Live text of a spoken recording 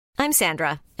I'm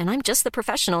Sandra, and I'm just the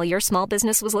professional your small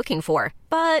business was looking for.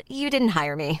 But you didn't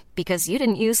hire me because you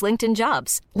didn't use LinkedIn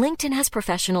Jobs. LinkedIn has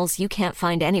professionals you can't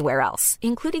find anywhere else,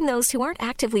 including those who aren't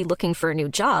actively looking for a new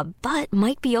job, but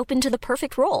might be open to the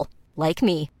perfect role, like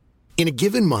me. In a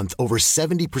given month, over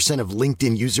 70% of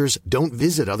LinkedIn users don't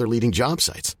visit other leading job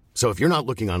sites. So if you're not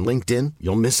looking on LinkedIn,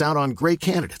 you'll miss out on great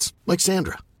candidates like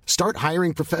Sandra. Start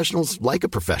hiring professionals like a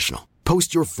professional.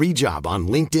 Post your free job on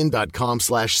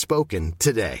linkedin.com/spoken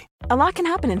today. A lot can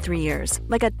happen in 3 years,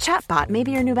 like a chatbot may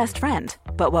be your new best friend.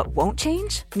 But what won't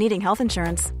change? Needing health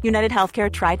insurance. United Healthcare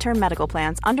Tri-Term Medical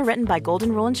Plans, underwritten by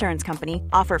Golden Rule Insurance Company,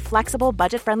 offer flexible,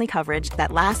 budget-friendly coverage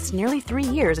that lasts nearly 3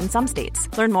 years in some states.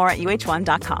 Learn more at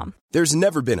uh1.com. There's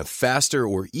never been a faster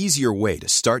or easier way to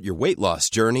start your weight loss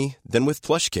journey than with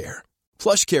PlushCare.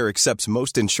 PlushCare accepts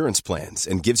most insurance plans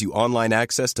and gives you online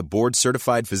access to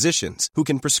board-certified physicians who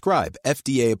can prescribe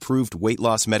FDA-approved weight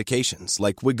loss medications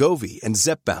like Wegovy and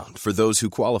Zepbound for those who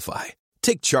qualify.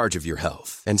 Take charge of your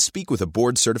health and speak with a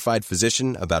board-certified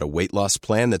physician about a weight loss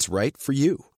plan that's right for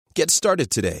you. Get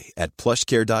started today at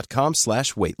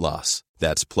plushcare.com/weight-loss.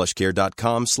 That's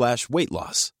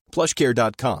plushcare.com/weight-loss.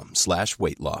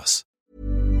 plushcare.com/weight-loss.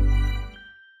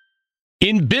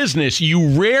 In business, you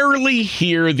rarely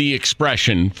hear the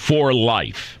expression "for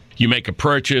life." You make a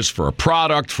purchase for a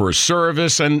product, for a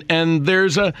service, and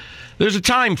there's a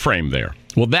time frame there.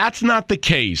 Well, that's not the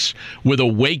case with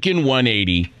Awaken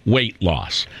 180 weight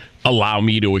loss. Allow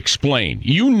me to explain.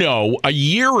 You know, a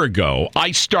year ago,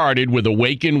 I started with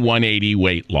Awaken 180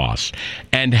 weight loss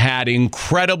and had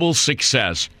incredible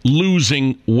success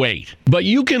losing weight. But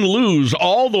you can lose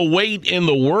all the weight in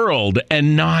the world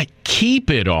and not keep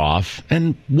it off.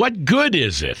 And what good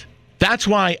is it? That's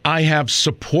why I have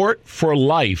support for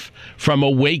life from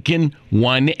Awaken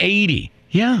 180.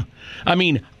 Yeah. I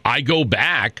mean, I go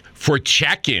back for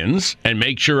check-ins and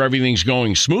make sure everything's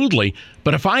going smoothly.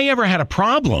 But if I ever had a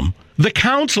problem, the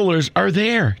counselors are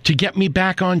there to get me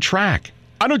back on track.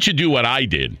 Why don't you do what I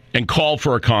did and call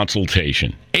for a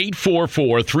consultation?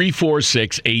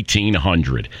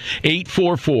 844-346-1800.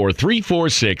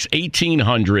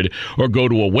 844-346-1800 or go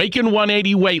to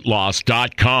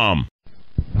awaken180weightloss.com.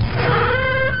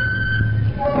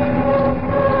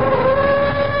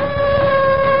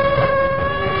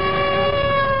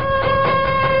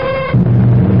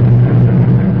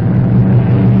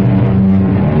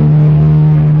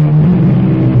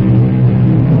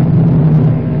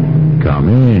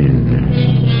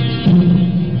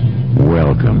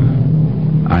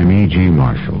 I'm E.G.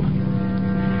 Marshall.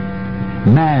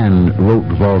 Man, wrote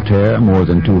Voltaire more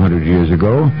than 200 years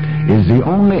ago, is the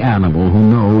only animal who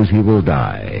knows he will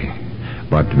die.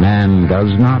 But man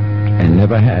does not, and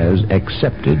never has,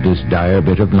 accepted this dire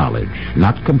bit of knowledge,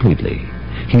 not completely.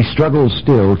 He struggles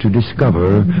still to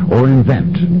discover or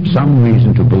invent some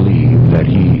reason to believe that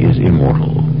he is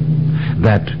immortal.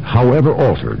 That, however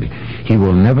altered, he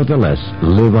will nevertheless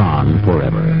live on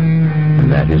forever.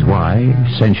 And that is why,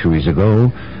 centuries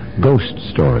ago, ghost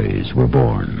stories were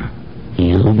born.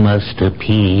 You must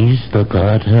appease the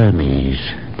god Hermes.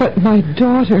 But my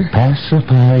daughter...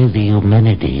 Pacify the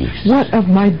Eumenides. What of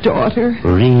my daughter?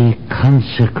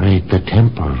 Reconsecrate the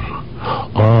temple.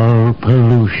 All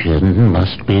pollution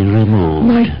must be removed.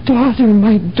 My daughter,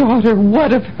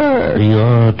 what of her?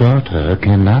 Your daughter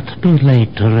cannot be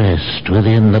laid to rest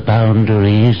within the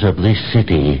boundaries of this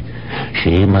city.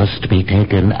 She must be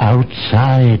taken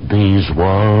outside these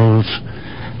walls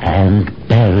and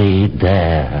buried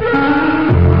there.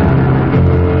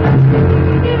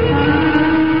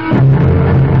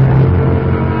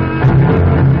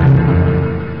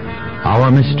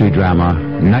 Our mystery drama,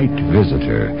 Night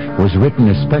Visitor, was written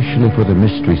especially for the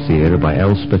Mystery Theater by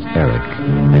Elspeth Eric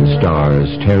and stars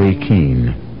Terry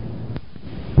Keane.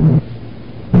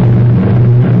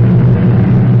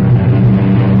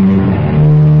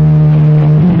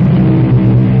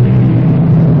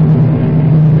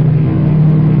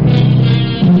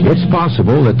 It's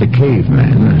possible that the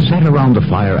cavemen sat around the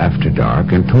fire after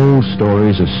dark and told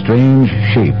stories of strange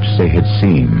shapes they had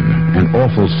seen and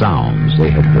awful sounds they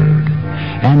had heard,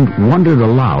 and wondered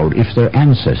aloud if their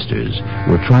ancestors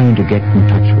were trying to get in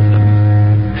touch with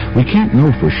them. We can't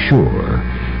know for sure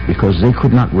because they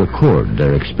could not record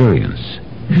their experience.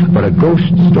 But a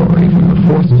ghost story from the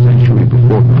 4th century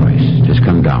before Christ has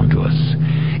come down to us.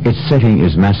 Its setting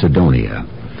is Macedonia,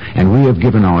 and we have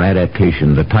given our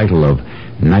adaptation the title of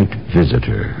Night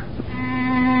Visitor.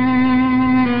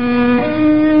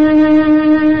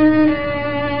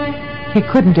 He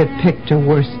couldn't have picked a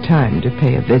worse time to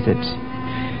pay a visit.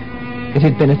 It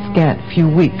had been a scant few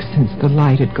weeks since the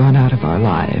light had gone out of our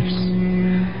lives.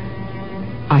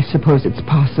 I suppose it's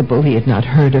possible he had not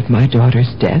heard of my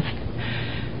daughter's death.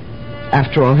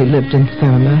 After all, he lived in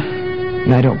Therma,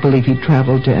 and I don't believe he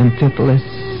traveled to Amphipolis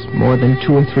more than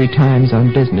 2 or 3 times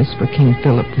on business for King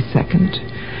Philip II.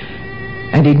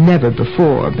 And he'd never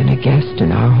before been a guest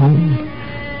in our home.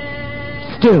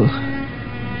 Still,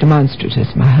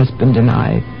 Demonstratus, my husband, and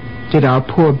I did our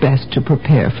poor best to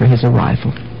prepare for his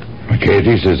arrival.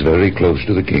 Mercedes is very close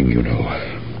to the king, you know.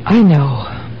 I know.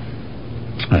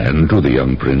 And to the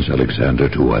young Prince Alexander,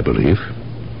 too, I believe.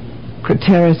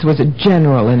 Craterus was a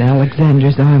general in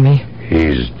Alexander's army.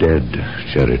 He's dead,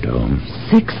 Sheridan.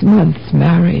 6 months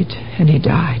married, and he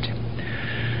died.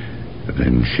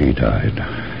 Then she died.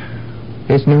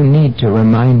 There's no need to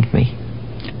remind me.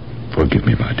 Forgive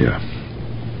me, my dear.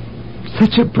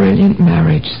 Such a brilliant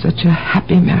marriage, such a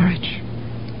happy marriage.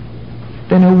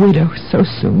 Then a widow so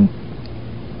soon.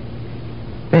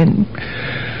 Then...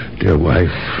 Dear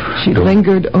wife... She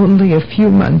lingered only a few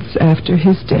months after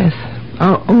his death.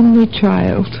 Our only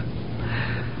child.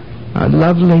 Our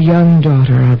lovely young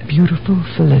daughter, our beautiful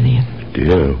Philinian.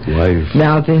 Dear wife...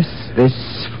 Now this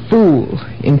fool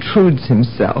intrudes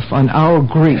himself on our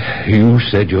grief. You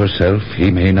said yourself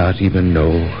he may not even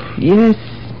know. Yes.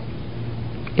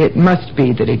 It must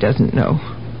be that he doesn't know.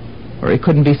 Or he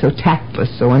couldn't be so tactless,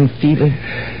 so unfeeling.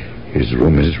 His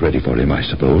room is ready for him, I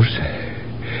suppose.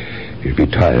 He'll be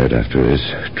tired after his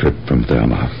trip from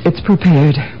Therma. It's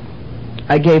prepared.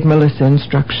 I gave Melissa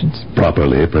instructions.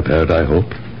 Properly prepared, I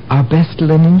hope. Our best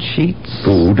linen sheets.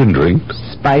 Food and drink.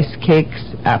 Spice cakes,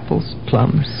 apples,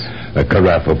 plums. A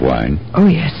carafe of wine. Oh,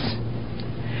 yes.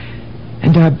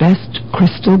 And our best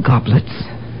crystal goblets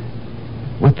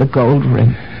with the gold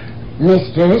rim.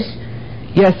 Mistress?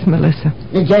 Yes, Melissa.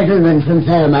 The gentleman from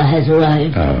Therma has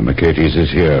arrived. Mercedes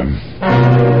is here.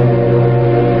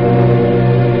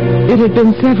 It had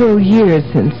been several years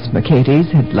since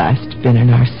Mercedes had last been in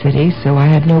our city, so I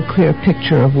had no clear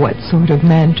picture of what sort of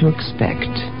man to expect.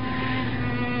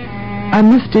 I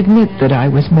must admit that I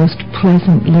was most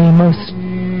pleasantly, most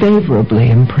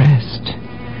favorably impressed.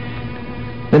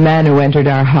 The man who entered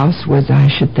our house was, I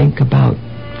should think, about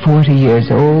 40 years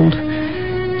old,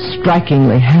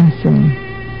 strikingly handsome,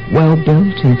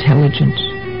 well-built, intelligent,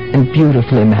 and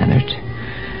beautifully mannered.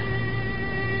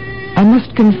 I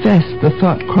must confess the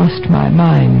thought crossed my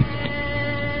mind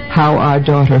how our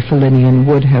daughter Philinian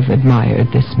would have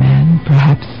admired this man,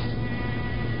 perhaps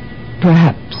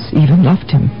even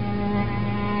loved him.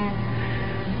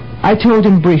 I told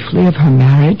him briefly of her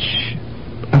marriage,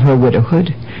 of her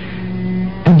widowhood,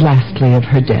 and lastly of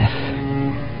her death.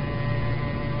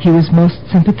 He was most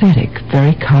sympathetic,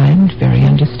 very kind, very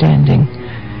understanding.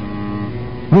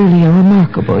 Really a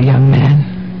remarkable young man.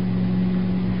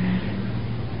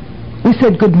 We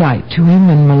said good night to him,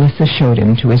 and Melissa showed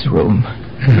him to his room.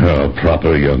 A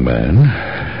proper young man.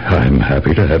 I'm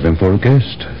happy to have him for a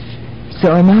guest.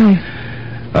 So am I.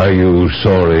 Are you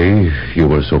sorry you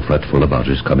were so fretful about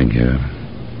his coming here?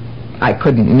 I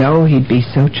couldn't know he'd be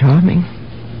so charming.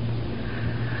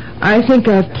 I think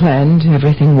I've planned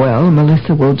everything well.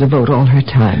 Melissa will devote all her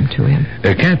time to him.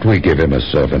 Can't we give him a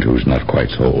servant who's not quite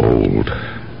so old?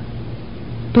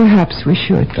 Perhaps we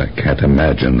should. I can't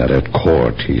imagine that at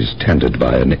court he's tended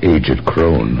by an aged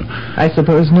crone. I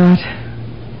suppose not.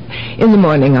 In the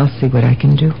morning I'll see what I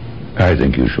can do. I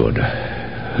think you should.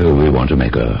 We want to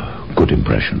make a good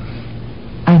impression.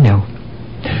 I know.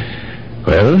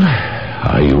 Well,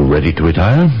 are you ready to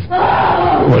retire?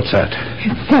 What's that?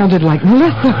 It sounded like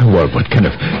Melissa. Well, what kind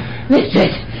of...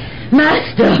 Mistress!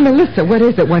 Master! Melissa, what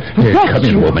is it? What's possessed Come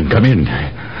in, you? woman, come in.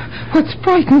 What's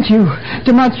frightened you?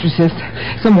 Demonstratus.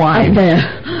 Some wine.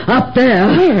 Up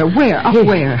there. Where? Up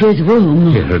where? His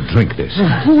room. Here, drink this.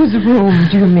 Whose room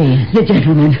do you mean? The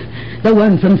gentleman. The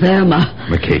one from Therma.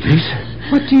 Mercedes?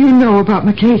 What do you know about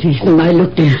Mercedes? I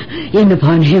looked in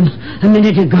upon him a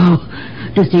minute ago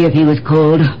to see if he was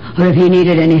cold or if he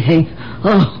needed anything.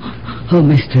 Oh,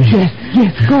 mistress.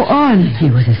 Yes, go on. He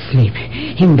was asleep,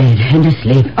 in bed and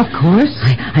asleep. Of course.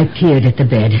 I peered at the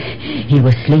bed. He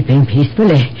was sleeping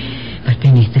peacefully, but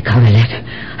beneath the coverlet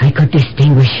I could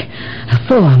distinguish a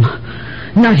form.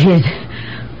 Not his.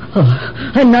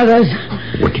 Oh, another's.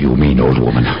 What do you mean, old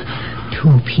woman?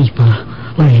 2 people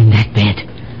were in that bed,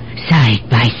 side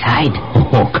by side.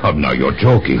 Oh, come now, you're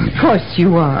joking. Of course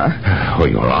you are. Oh,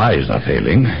 your eyes are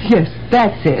failing. Yes,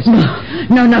 that's it.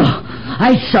 No.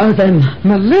 I saw them.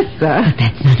 Melissa? But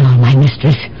that's not all, my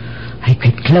mistress. I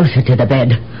crept closer to the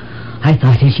bed. I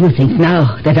thought, as you think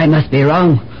now, that I must be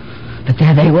wrong. But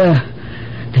there they were,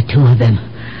 the 2 of them,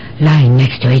 lying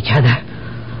next to each other.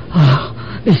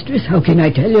 Oh, mistress, how can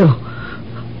I tell you?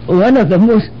 One of them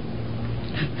was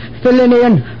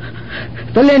Philinian.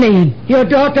 Valenian, your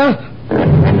daughter.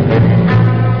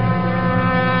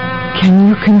 Can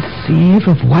you conceive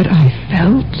of what I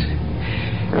felt?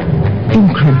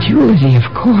 Incredulity, of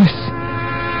course.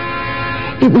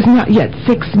 It was not yet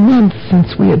 6 months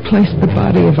since we had placed the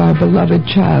body of our beloved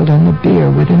child on the bier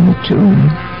within the tomb.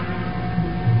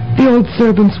 The old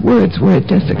servant's words were a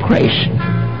desecration.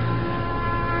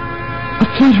 A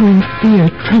fluttering fear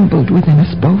trembled within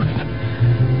us both.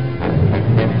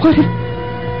 What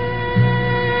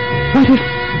if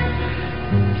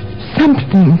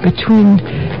something between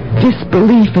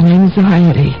disbelief and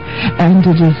anxiety and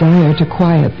a desire to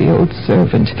quiet the old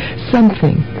servant,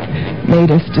 something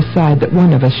made us decide that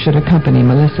one of us should accompany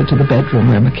Melissa to the bedroom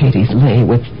where Mercedes lay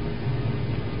with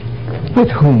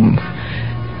whom?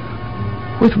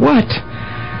 With what?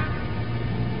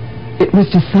 It was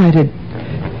decided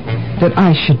that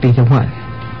I should be the one.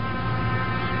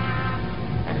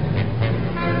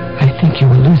 I think you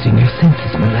are losing your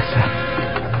senses, Melissa.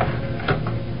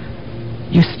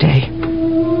 You stay.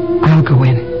 I'll go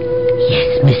in.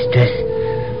 Yes, mistress.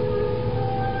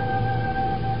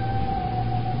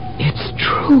 It's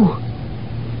true.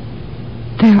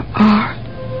 There are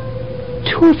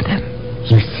 2 of them.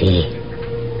 You see.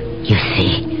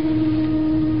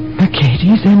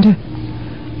 Mercedes and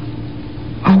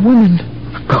a woman.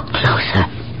 Go closer.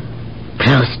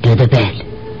 Close to the bed.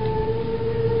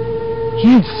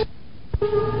 Yes.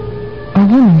 A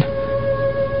woman.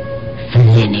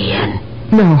 Valenian.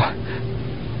 No.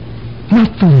 Not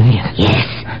Valenian. Yes.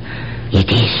 It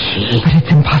is she. But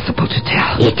it's impossible to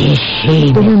tell. It is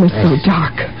she, The room is mistress. so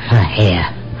dark. Her hair,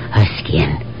 her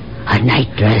skin, her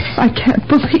nightdress. I can't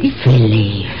believe.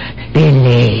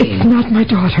 Believe. It's not my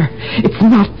daughter. It's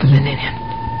not Valenian.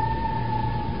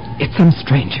 It's some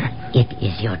stranger. It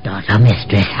is your daughter,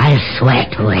 mistress. I'll swear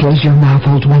to it. Close your mouth,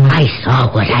 old woman. I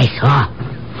saw what I saw.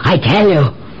 I tell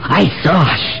you, I saw.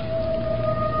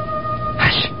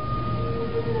 Hush.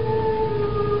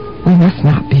 We must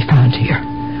not be found here.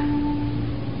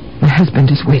 My husband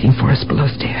is waiting for us below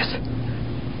stairs.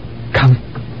 Come.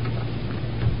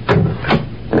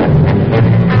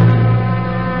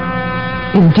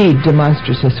 Indeed,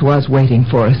 Demonstratus was waiting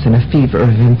for us in a fever of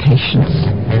impatience.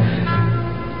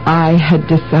 I had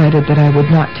decided that I would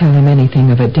not tell him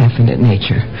anything of a definite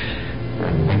nature,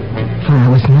 for I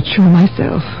was not sure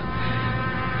myself.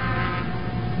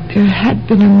 There had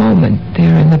been a moment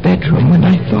there in the bedroom when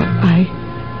I thought I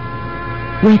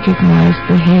recognized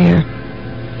the hair,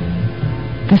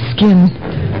 the skin,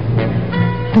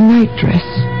 the nightdress.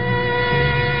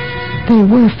 They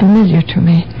were familiar to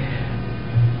me.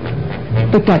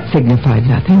 But that signified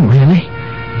nothing, really.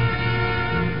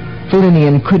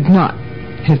 Valenian could not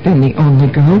have been the only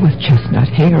girl with chestnut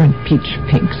hair and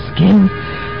peach-pink skin.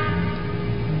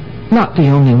 Not the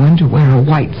only one to wear a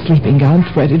white sleeping gown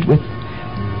threaded with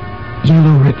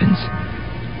yellow ribbons.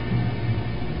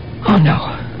 Oh,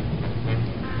 no.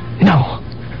 No.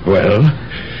 Well,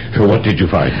 what did you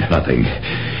find? Nothing.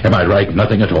 Am I right?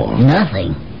 Nothing at all?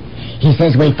 Nothing. He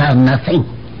says we found nothing.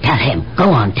 Tell him. Go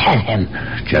on, tell him.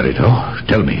 Charito,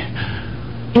 tell me.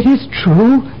 It is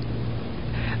true.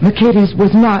 Mercedes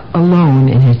was not alone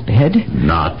in his bed.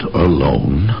 Not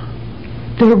alone?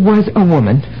 There was a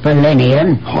woman.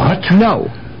 Valenian. What? No.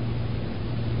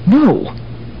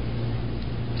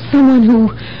 Someone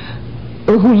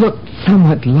who looked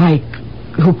somewhat like,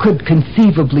 who could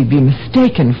conceivably be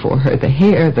mistaken for her. The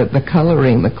hair, the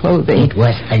coloring, the clothing. It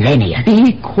was Valenian.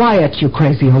 Be quiet, you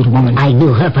crazy old woman. I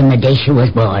knew her from the day she was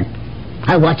born.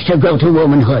 I watched her grow to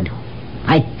womanhood.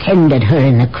 I tended her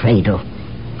in the cradle.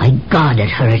 I guarded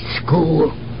her at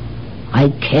school. I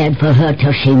cared for her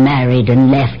till she married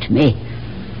and left me.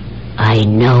 I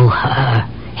know her,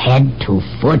 head to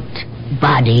foot,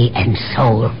 body and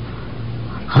soul.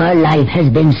 Her life has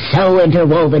been so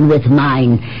interwoven with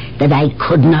mine that I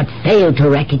could not fail to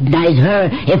recognize her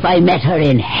if I met her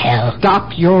in hell.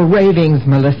 Stop your ravings,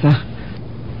 Melissa.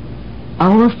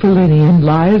 Our Valenian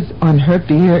lies on her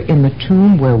bier in the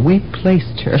tomb where we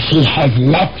placed her. She has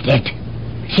left it.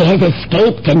 She has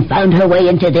escaped and found her way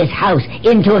into this house,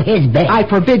 into his bed. I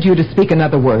forbid you to speak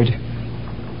another word.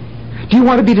 Do you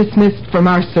want to be dismissed from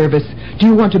our service? Do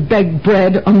you want to beg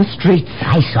bread on the streets?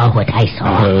 I saw what I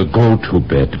saw. Go to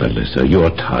bed, Melissa.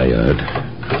 You're tired.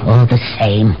 All the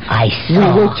same, I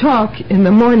saw. We will talk in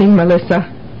the morning, Melissa.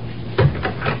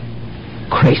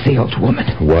 Crazy old woman.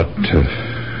 What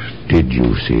did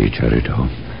you see, Charito?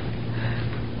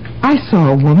 I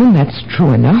saw a woman, that's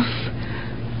true enough.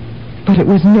 But it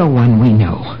was no one we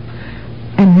know.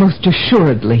 And most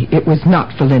assuredly, it was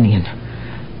not Valenian.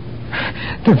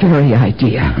 The very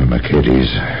idea.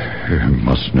 Mercedes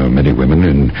must know many women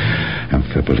in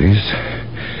Amphipolis.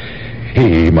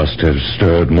 He must have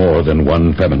stirred more than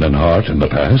one feminine heart in the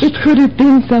past. It could have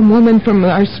been some woman from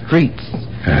our streets.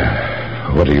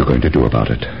 What are you going to do about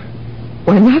it?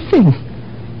 Why, nothing.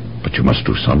 But you must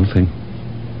do something.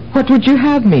 What would you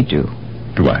have me do?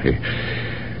 Do I?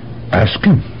 Ask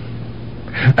him.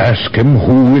 Ask him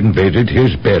who invaded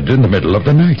his bed in the middle of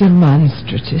the night.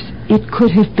 Demonstratus. It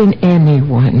could have been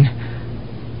anyone.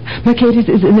 Mercedes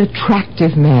is an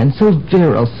attractive man, so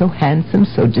virile, so handsome,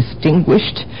 so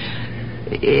distinguished.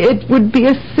 It would be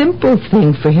a simple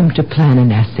thing for him to plan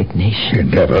an assignation.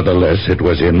 Nevertheless, it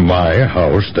was in my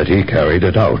house that he carried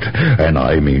it out, and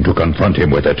I mean to confront him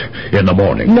with it in the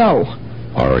morning. No.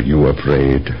 Are you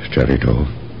afraid, Cherito?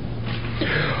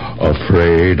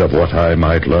 Afraid of what I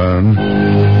might learn?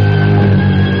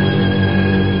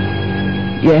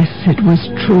 Yes, it was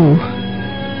true.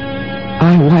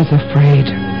 I was afraid.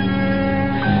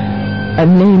 A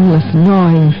nameless,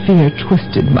 gnawing fear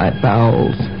twisted my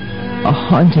bowels. A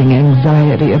haunting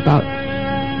anxiety about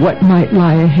what might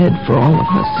lie ahead for all of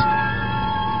us.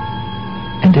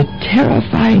 And a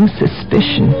terrifying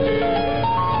suspicion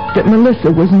that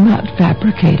Melissa was not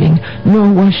fabricating,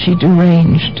 nor was she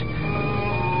deranged.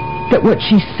 That what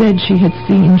she said she had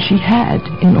seen, she had,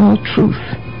 in all truth,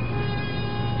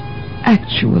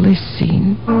 actually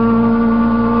seen.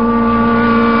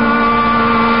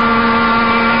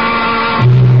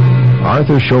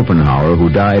 Arthur Schopenhauer, who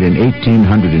died in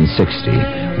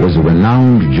 1860, was a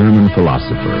renowned German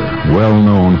philosopher, well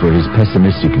known for his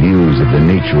pessimistic views of the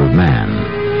nature of man.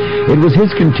 It was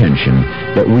his contention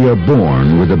that we are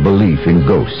born with a belief in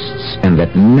ghosts, and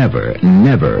that never,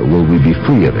 never will we be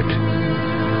free of it.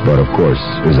 But of course,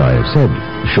 as I have said,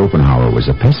 Schopenhauer was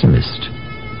a pessimist.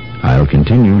 I'll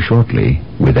continue shortly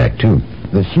with Act Two.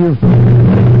 The sheer...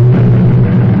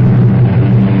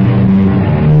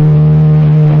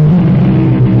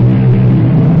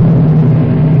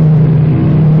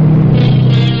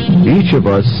 Each of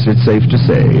us, it's safe to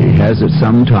say, has at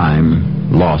some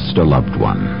time lost a loved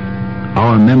one.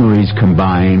 Our memories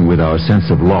combine with our sense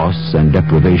of loss and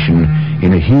deprivation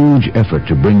in a huge effort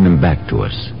to bring them back to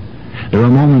us. There are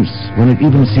moments when it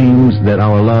even seems that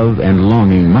our love and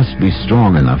longing must be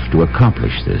strong enough to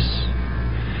accomplish this.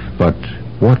 But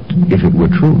what if it were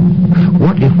true?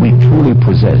 What if we truly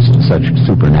possessed such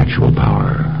supernatural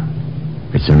power?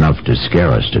 It's enough to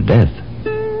scare us to death.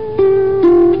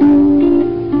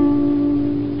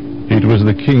 It was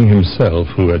the king himself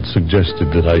who had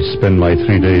suggested that I spend my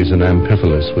 3 days in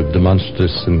Amphipolis with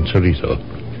Demonstratus and Cherito.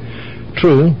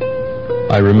 True,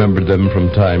 I remembered them from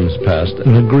times past,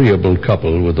 an agreeable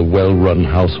couple with a well-run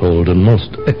household and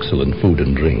most excellent food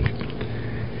and drink.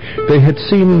 They had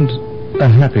seemed a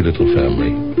happy little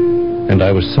family, and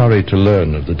I was sorry to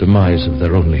learn of the demise of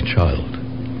their only child.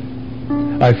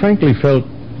 I frankly felt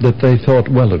that they thought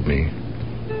well of me,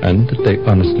 and that they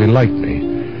honestly liked me.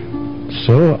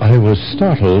 So I was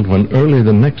startled when early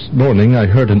the next morning I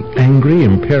heard an angry,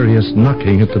 imperious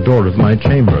knocking at the door of my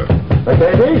chamber.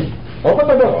 Mercedes, open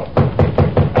the door.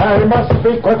 I must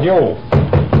speak with you.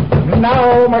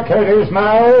 Now, Mercedes,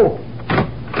 now.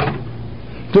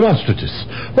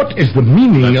 Demonstratus, what is the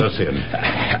meaning Let of... us in.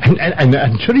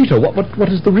 And Cherito, what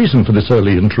is the reason for this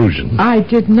early intrusion? I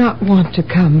did not want to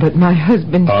come, but my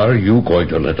husband... Are you going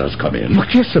to let us come in?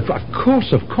 Look, yes, of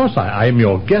course. I am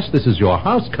your guest. This is your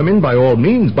house. Come in by all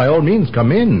means. By all means,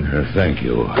 come in. Thank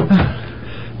you.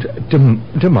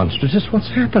 Demonstratus, what's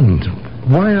happened?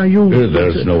 Why are you...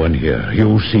 There's no one here.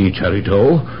 You see,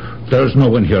 Cherito, there's no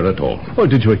one here at all. Oh,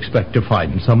 did you expect to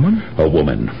find someone? A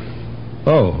woman.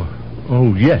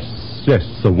 Oh, yes,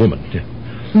 a woman. Yeah.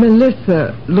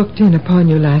 Melissa looked in upon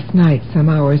you last night, some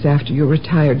hours after you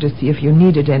retired, to see if you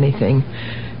needed anything.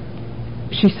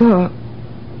 She saw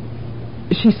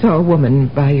a woman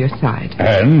by your side.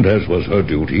 And, as was her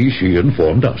duty, she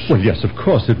informed us. Well, yes, of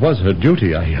course, it was her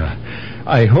duty.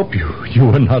 I hope you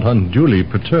were not unduly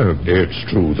perturbed. It's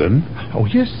true, then? Oh,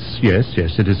 yes,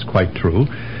 it is quite true.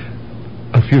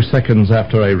 A few seconds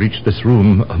after I reached this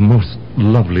room, a most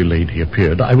lovely lady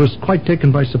appeared. I was quite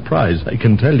taken by surprise, I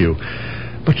can tell you.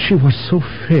 But she was so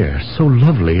fair, so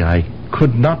lovely, I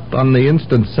could not on the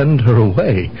instant send her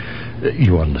away.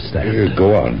 You understand.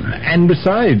 Go on. And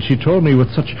besides, she told me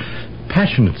with such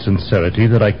passionate sincerity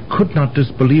that I could not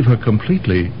disbelieve her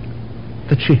completely,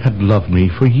 that she had loved me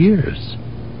for years.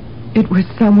 It was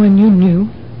someone you knew?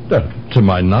 To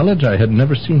my knowledge, I had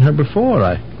never seen her before.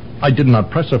 I did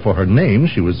not press her for her name.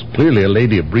 She was clearly a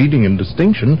lady of breeding and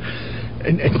distinction.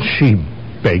 And she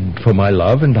begged for my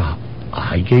love, and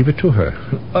I gave it to her.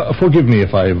 Forgive me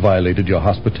if I violated your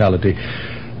hospitality,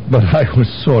 but I was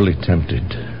sorely tempted,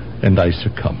 and I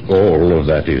succumbed. All of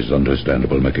that is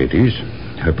understandable, Mercedes.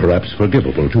 Perhaps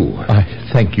forgivable, too. I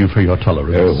thank you for your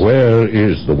tolerance. Where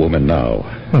is the woman now?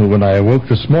 Well, when I awoke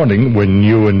this morning, when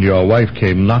you and your wife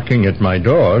came knocking at my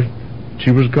door,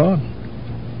 she was gone.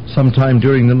 Sometime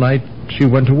during the night, she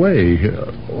went away,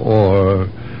 or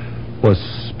was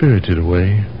spirited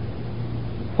away.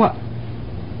 What?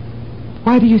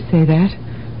 Why do you say that?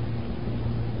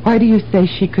 Why do you say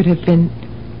she could have been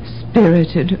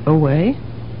spirited away?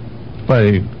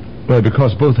 Why,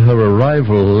 because both her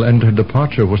arrival and her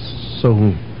departure was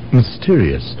so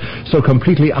mysterious, so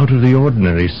completely out of the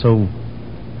ordinary, so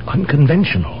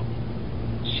unconventional.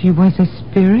 She was a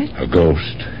spirit? A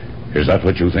ghost. Is that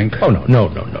what you think? Oh, no.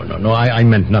 I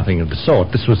meant nothing of the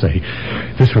sort. This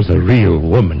was a real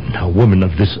woman, a woman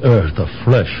of this earth, of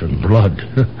flesh and blood.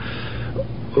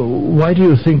 Why do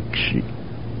you think she...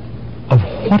 Of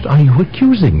what are you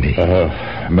accusing me?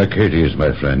 Mercedes,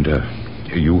 my friend,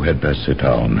 you had best sit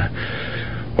down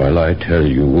while I tell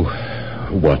you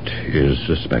what is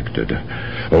suspected.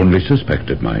 Only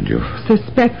suspected, mind you.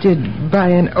 Suspected by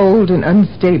an old and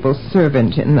unstable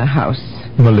servant in the house.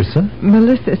 Melissa?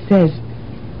 Melissa says...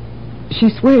 She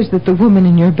swears that the woman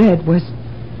in your bed was...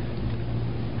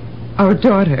 our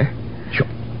daughter.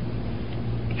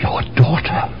 Your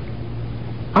daughter?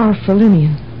 Our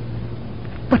Felinian.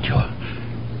 But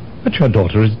your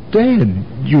daughter is dead.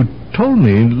 You told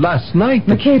me last night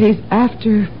that... Mercedes,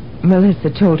 after Melissa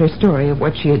told her story of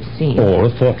what she had seen... Or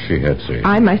thought she had seen.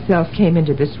 I myself came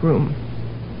into this room.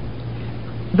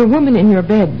 The woman in your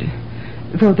bed,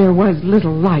 though there was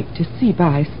little light to see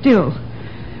by, still,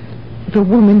 the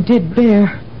woman did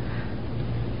bear...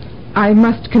 I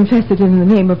must confess it in the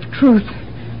name of truth.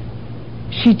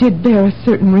 She did bear a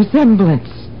certain resemblance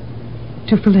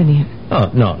to Felinian. Oh,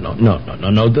 no.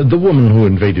 The woman who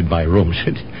invaded my room,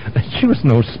 she was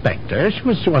no specter.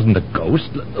 She wasn't a ghost.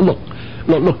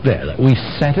 Look there. We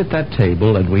sat at that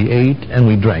table and we ate and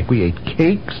we drank. We ate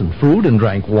cakes and fruit and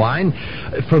drank wine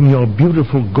from your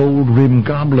beautiful gold-rimmed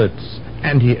goblets.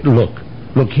 And here, look,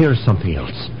 here's something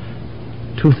else.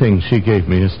 2 things she gave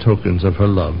me as tokens of her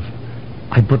love.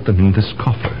 I put them in this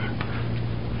coffer.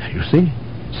 You see?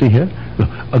 See here? Look,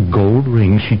 a gold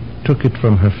ring. She took it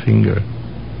from her finger.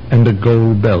 And a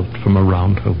gold belt from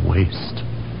around her waist.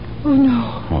 Oh,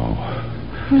 no. Oh.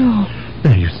 No.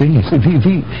 There, you see,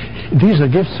 these are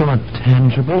gifts from a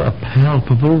tangible, a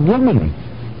palpable woman.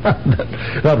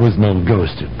 that was no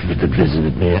ghost that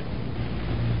visited me.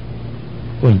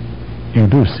 Well, you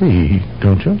do see,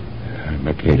 don't you?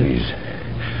 Mercedes,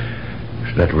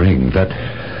 that ring, that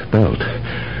belt,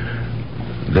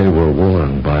 they were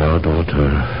worn by our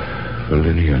daughter,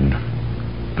 Felinian,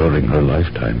 during her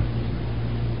lifetime.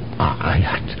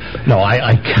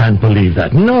 I can't believe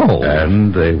that. No.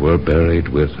 And they were buried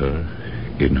with her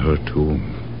in her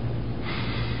tomb.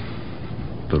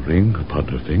 The ring upon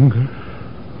her finger,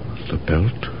 the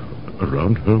belt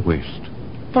around her waist.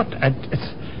 But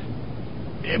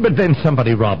then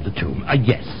somebody robbed the tomb.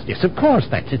 Yes, of course,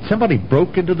 that's it. Somebody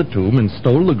broke into the tomb and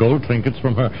stole the gold trinkets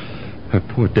from her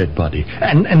poor dead body.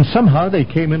 And somehow they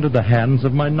came into the hands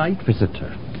of my night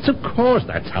visitor. Of course,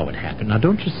 that's how it happened. Now,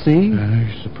 don't you see?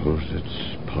 I suppose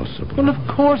it's possible. Well,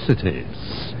 of course it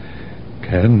is.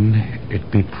 Can it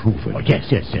be proven? Oh,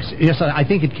 yes, I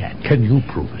think it can. Can you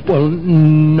prove it? Well,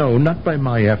 no, not by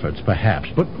my efforts, perhaps.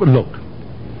 But look,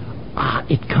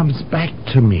 it comes back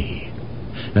to me.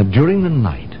 Now, during the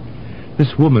night,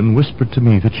 this woman whispered to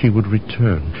me that she would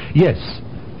return. Yes,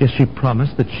 she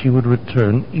promised that she would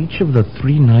return each of the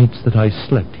 3 nights that I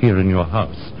slept here in your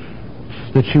house.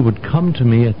 That she would come to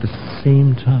me at the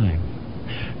same time.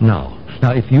 Now,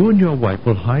 if you and your wife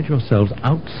will hide yourselves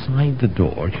outside the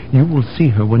door, you will see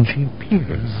her when she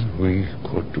appears. We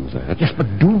could do that. Yes,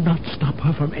 but do not stop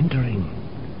her from entering.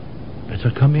 Let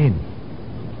her come in.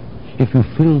 If you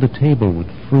fill the table with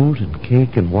fruit and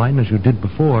cake and wine as you did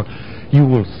before, you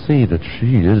will see that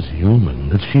she is human,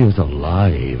 that she is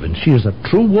alive, and she is a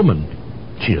true woman.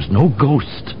 She is no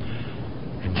ghost.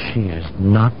 And she is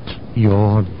not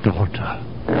your daughter.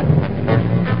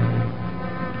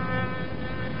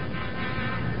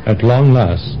 At long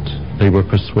last, they were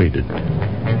persuaded.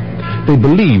 They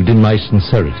believed in my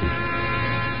sincerity.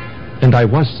 And I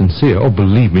was sincere. Oh,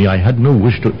 believe me, I had no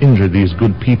wish to injure these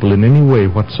good people in any way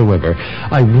whatsoever.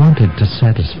 I wanted to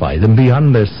satisfy them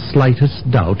beyond their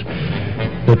slightest doubt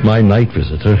that my night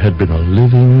visitor had been a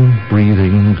living,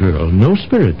 breathing girl. No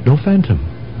spirit, no phantom.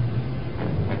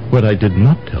 What I did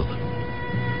not tell them,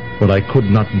 what I could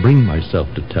not bring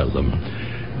myself to tell them,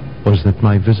 was that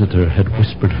my visitor had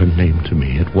whispered her name to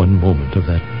me at one moment of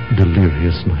that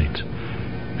delirious night.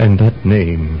 And that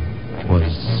name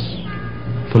was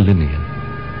Felinian.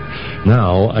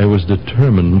 Now I was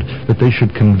determined that they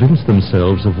should convince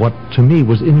themselves of what to me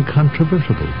was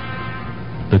incontrovertible,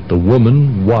 that the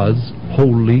woman was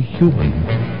wholly human.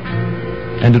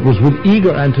 And it was with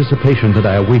eager anticipation that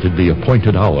I awaited the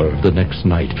appointed hour of the next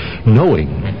night, knowing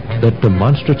that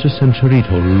Demonstratus and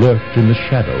Chorito lurked in the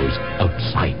shadows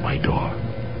outside my door.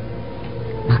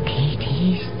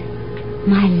 Mercedes,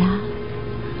 my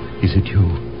love. Is it you?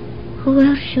 Who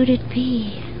else should it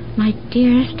be, my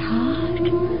dearest heart?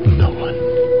 No one.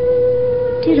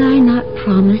 Did I not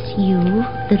promise you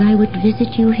that I would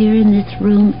visit you here in this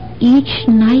room each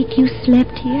night you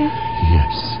slept here?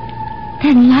 Yes.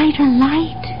 Then light a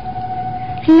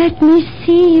light. Let me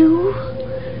see you.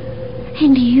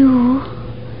 And you,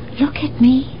 look at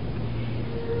me.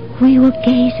 We will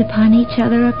gaze upon each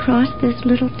other across this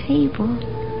little table.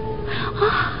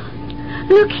 Ah,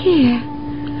 look here.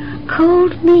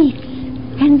 Cold meats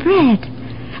and bread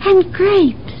and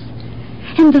grapes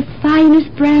and the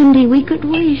finest brandy we could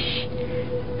wish.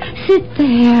 Sit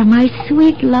there, my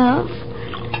sweet love.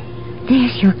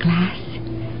 There's your glass.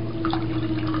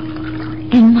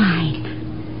 And mine.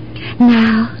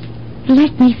 Now,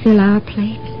 let me fill our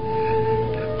plates.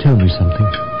 Tell me something.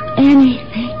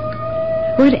 Anything.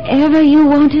 Whatever you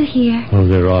want to hear. Oh,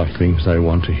 there are things I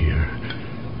want to hear.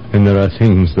 And there are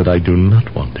things that I do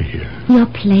not want to hear. Your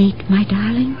plate, my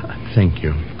darling. Thank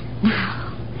you.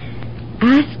 Now,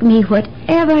 ask me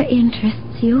whatever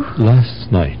interests you.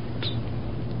 Last night,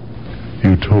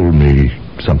 you told me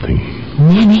something.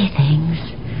 Many things.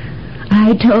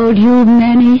 I told you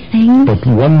many things. But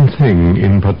one thing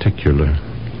in particular.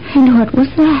 And what was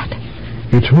that?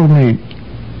 You told me,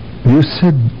 you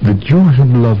said that you had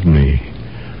loved me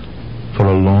for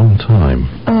a long time.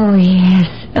 Oh, yes,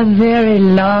 a very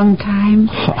long time.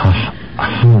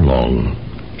 How long?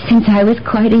 Since I was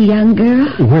quite a young girl.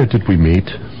 Where did we meet?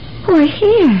 Why,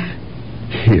 here.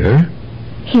 Here?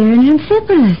 Here in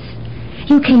Amphipolis.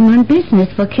 You came on business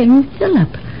for King Philip.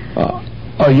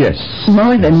 Yes.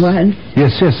 More than once.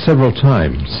 Yes, several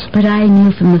times. But I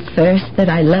knew from the first that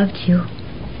I loved you.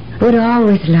 Would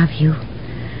always love you.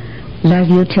 Love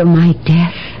you till my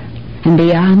death and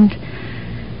beyond.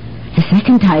 The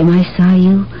second time I saw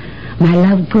you, my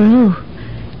love grew.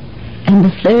 And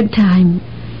the third time,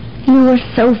 you were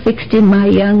so fixed in my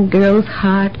young girl's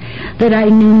heart that I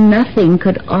knew nothing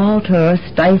could alter or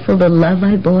stifle the love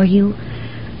I bore you.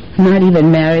 Not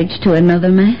even marriage to another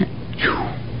man.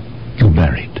 You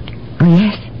married? Oh,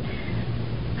 yes.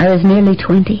 I was nearly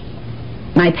 20.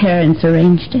 My parents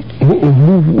arranged it.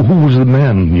 Who was the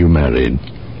man you married?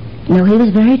 No, he was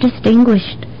very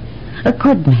distinguished. A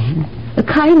good man. A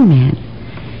kind man.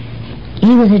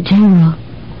 He was a general.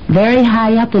 Very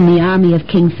high up in the army of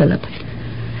King Philip.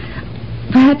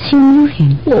 Perhaps you knew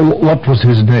him. What was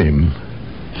his name?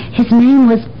 His name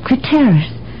was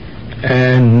Craterus.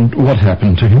 And what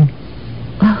happened to him?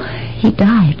 Oh, he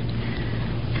died.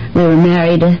 We were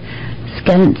married a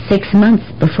scant 6 months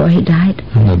before he died.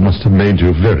 And that must have made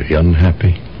you very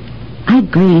unhappy. I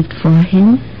grieved for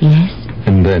him, yes.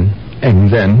 And then?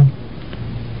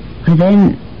 Well,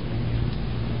 then,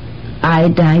 I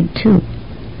died too.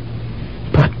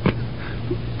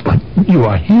 But you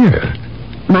are here.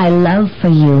 My love for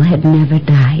you had never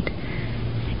died.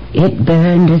 It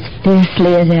burned as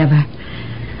fiercely as ever.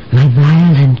 My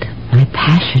violent, my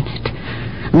passionate,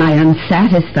 my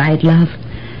unsatisfied love.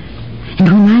 And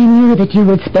when I knew that you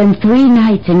would spend 3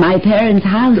 nights in my parents'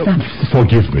 house...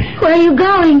 Forgive me. Where are you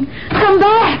going? Come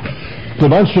back!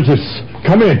 Demonstratus,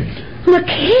 come in.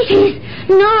 Mercedes,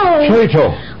 no!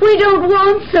 Chorito. We don't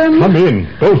want them. Come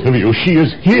in, both of you. She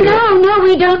is here. No,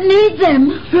 we don't need them.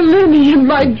 Lillian,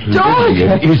 my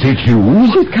daughter. Is it you?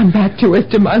 She's come back to us,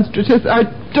 Demonstratus. Our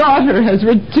daughter has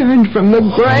returned from the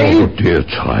grave. Oh, dear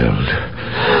child.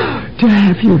 To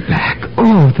have you back.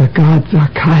 Oh, the gods are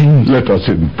kind. Let us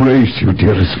embrace you,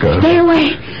 dearest girl. Stay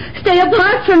away. Stay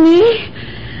apart from me.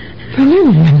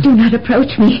 Lillian. Do not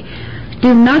approach me.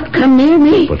 Do not come near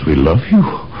me. But we love you.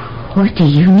 What do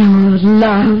you know of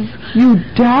love? You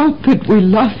doubt that we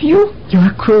love you?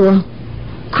 You're cruel.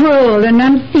 Cruel and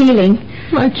unfeeling.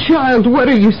 My child, what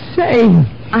are you saying?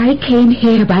 I came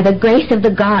here by the grace of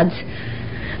the gods.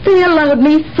 They allowed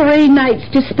me 3 nights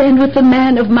to spend with the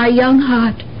man of my young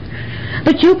heart.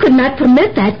 But you could not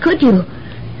permit that, could you?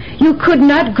 You could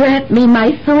not grant me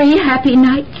my 3 happy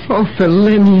nights. Oh,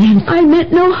 Lillian. I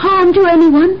meant no harm to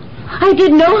anyone. I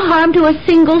did no harm to a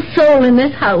single soul in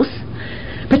this house.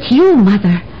 But you,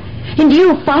 Mother, and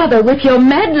you, Father, with your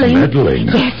meddling... Meddling?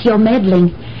 Yes, your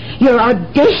meddling. Your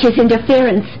audacious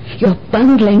interference. Your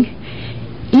bungling.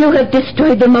 You have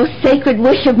destroyed the most sacred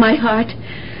wish of my heart.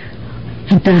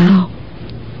 And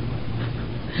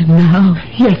Now?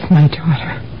 Yes, my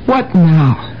daughter. What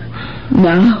now?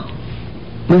 Now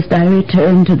must I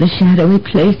return to the shadowy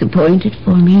place appointed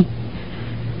for me.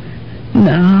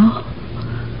 Now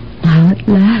at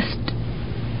last,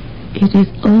 it is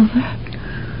over.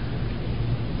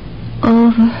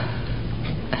 Over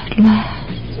at last.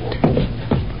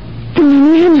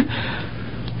 Lillian?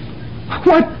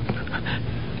 What?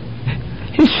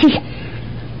 Is she...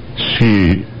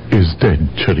 She is dead,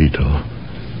 Charito.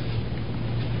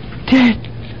 Dead?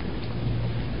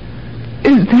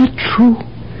 Is that true?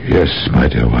 Yes, my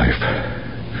dear wife.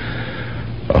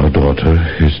 Our daughter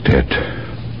is dead.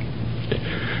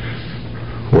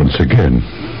 Once again,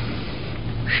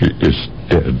 she is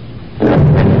dead.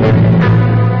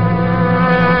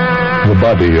 The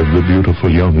body of the beautiful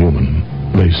young woman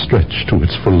lay stretched to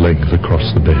its full length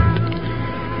across the bed.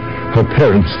 Her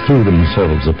parents threw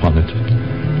themselves upon it.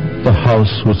 The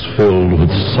house was filled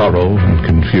with sorrow and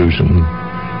confusion.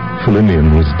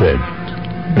 Philinian was dead,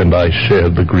 and I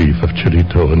shared the grief of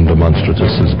Charito and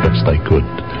Demonstratus as best I could.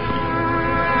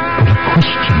 But a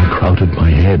question crowded my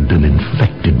head and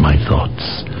infected my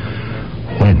thoughts.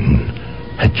 When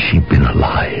had she been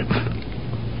alive?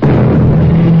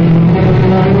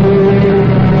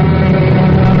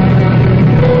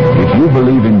 If you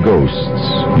believe in ghosts,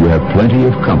 you have plenty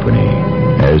of company,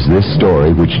 as this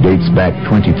story, which dates back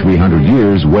 2,300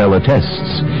 years, well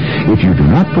attests. If you do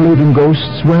not believe in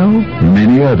ghosts, well,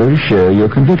 many others share your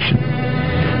conviction.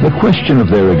 The question of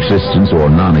their existence or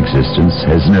non-existence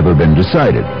has never been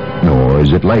decided, nor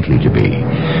is it likely to be.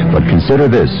 But consider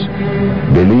this.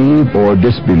 Believe or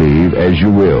disbelieve as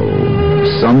you will.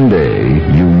 Someday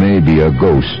you may be a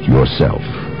ghost yourself.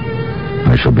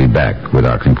 I shall be back with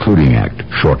our concluding act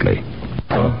shortly.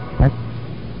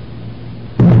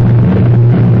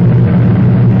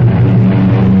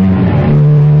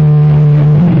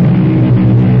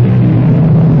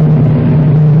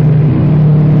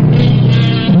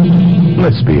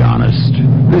 Let's be honest.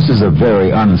 This is a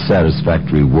very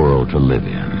unsatisfactory world to live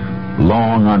in.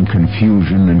 Long on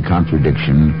confusion and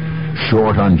contradiction,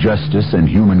 short on justice and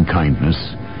human kindness.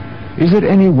 Is it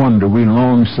any wonder we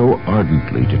long so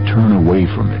ardently to turn away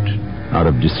from it, out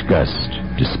of disgust,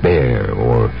 despair,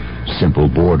 or simple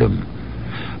boredom?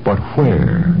 But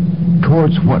where,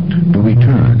 towards what do we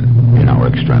turn in our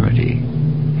extremity?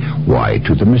 Why,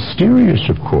 to the mysterious,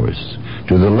 of course,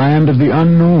 to the land of the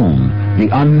unknown, the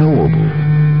unknowable,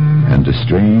 and the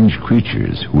strange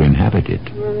creatures who inhabit it.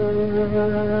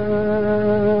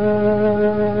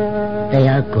 They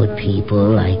are good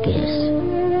people, I guess,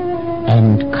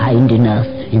 and kind enough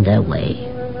in their way,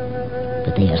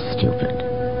 but they are stupid.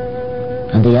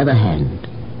 On the other hand,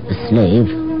 a slave,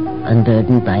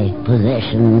 unburdened by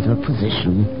possessions or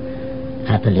position,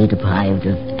 happily deprived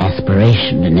of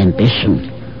aspiration and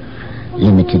ambition,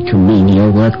 limited to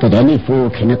menial work that any fool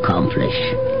can accomplish.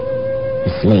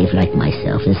 A slave like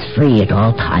myself is free at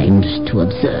all times to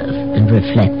observe and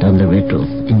reflect on the riddles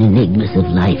and enigmas of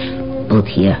life, both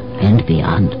here and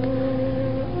beyond.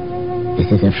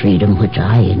 This is a freedom which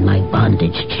I, in my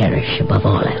bondage, cherish above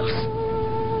all else.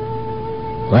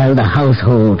 While the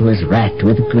household was racked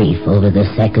with grief over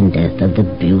the second death of the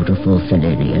beautiful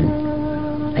Philinian,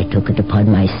 I took it upon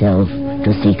myself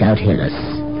to seek out Hylas,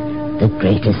 the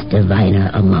greatest diviner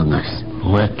among us.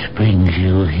 What brings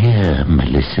you here,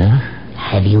 Melissa?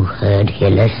 Have you heard,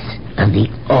 Hylas, of the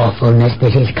awfulness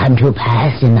that has come to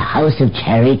pass in the house of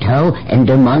Charito and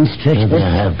Demonstratus? There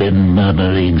have been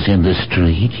murmurings in the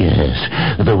street, yes.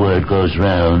 The word goes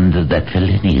round that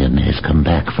Philinian has come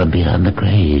back from beyond the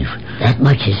grave. That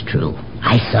much is true.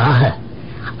 I saw her.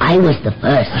 I was the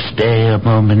first. Stay a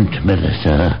moment,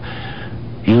 Melissa.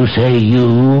 You say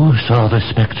you saw the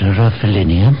specter of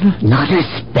Philinian? Not a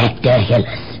specter,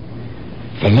 Hylas.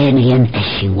 Philinian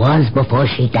as she was before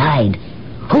she died.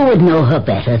 Who would know her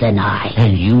better than I?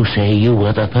 And you say you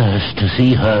were the first to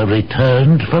see her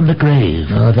returned from the grave?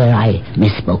 Oh, there I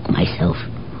misspoke myself.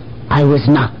 I was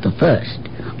not the first,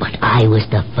 but I was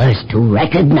the first to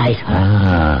recognize her.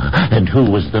 Ah, and who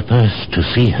was the first to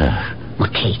see her?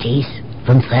 Mercates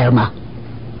from Therma,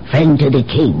 friend to the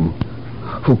king,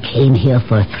 who came here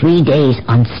for 3 days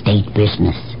on state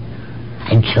business,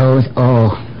 and chose,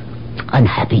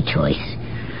 unhappy choice,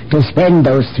 to spend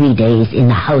those 3 days in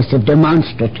the house of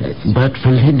Demonstratus. But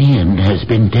Philinian has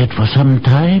been dead for some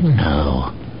time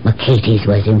now. Mercates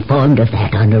was informed of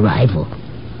that on arrival.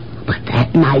 But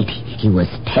that night he was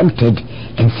tempted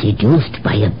and seduced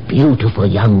by a beautiful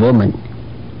young woman.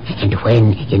 And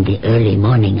when, in the early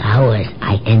morning hours,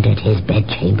 I entered his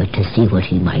bedchamber to see what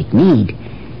he might need,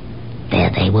 there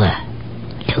they were,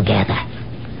 together.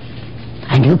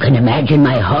 And you can imagine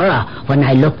my horror when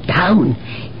I looked down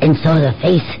and saw the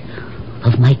face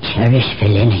of my cherished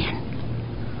Philinian.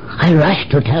 I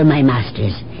rushed to tell my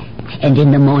masters, and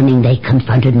in the morning they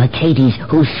confronted Mercedes,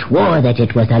 who swore that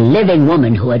it was a living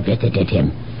woman who had visited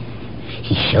him.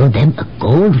 He showed them a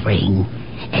gold ring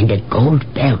and a gold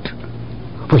belt,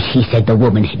 which he said the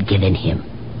woman had given him.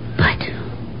 But,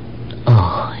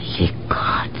 oh, ye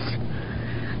gods,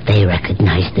 they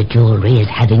recognized the jewelry as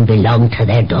having belonged to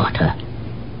their daughter.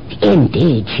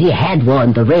 Indeed, she had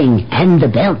worn the ring and the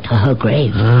belt to her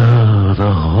grave. Oh,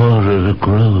 the horror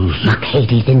grows.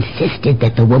 Mercedes insisted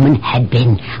that the woman had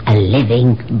been a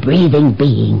living, breathing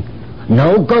being,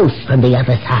 no ghost from the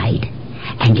other side,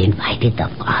 and invited the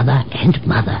father and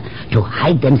mother to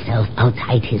hide themselves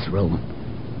outside his room.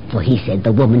 For he said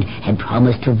the woman had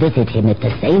promised to visit him at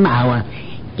the same hour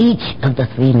each of the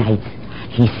 3 nights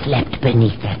he slept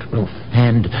beneath that roof.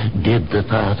 And did the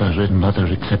father and mother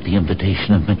accept the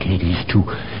invitation of Mercedes to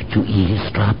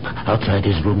eavesdrop outside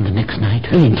his room the next night?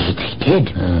 Indeed they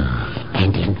did.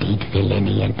 And indeed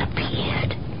Philinian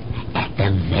appeared at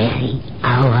the very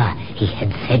hour he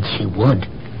had said she would.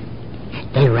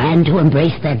 They ran to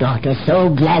embrace their daughter, so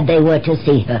glad they were to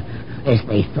see her, as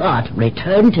they thought,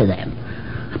 return to them.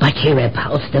 But she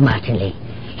repulsed them utterly,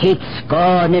 heaped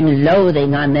scorn and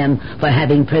loathing on them for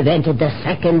having prevented the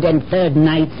 2nd and 3rd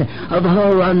nights of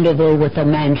her rendezvous with the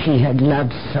man she had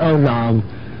loved so long.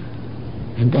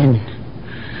 And then,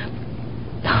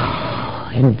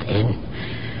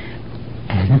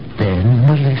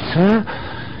 Melissa?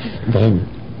 Then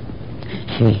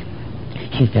she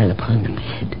fell upon the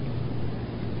bed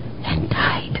and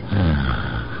died.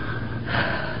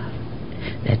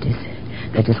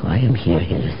 That is why I'm here,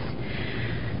 Hillis.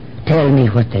 Tell me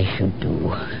what they should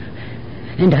do,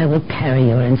 and I will carry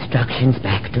your instructions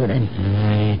back to them.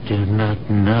 I do not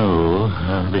know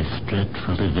how this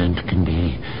dreadful event can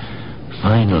be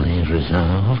finally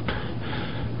resolved,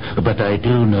 but I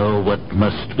do know what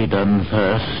must be done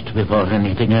first before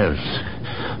anything else.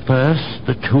 First,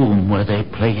 the tomb where they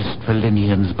placed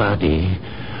Philinian's body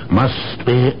must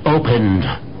be opened.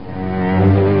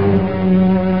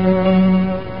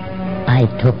 I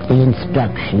took the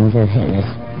instructions of Hillis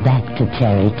back to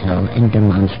Charito and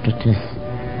Demonstratus.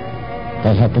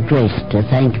 They had the grace to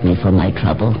thank me for my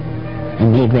trouble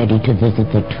and made ready to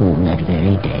visit the tomb that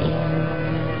very day.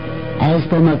 As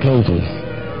for Mercedes,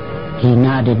 he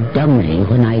nodded dumbly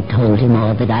when I told him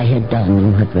all that I had done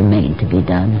and what remained to be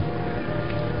done.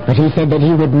 But he said that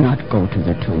he would not go to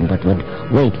the tomb, but would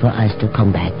wait for us to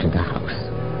come back to the house.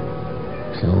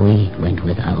 So we went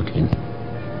without him.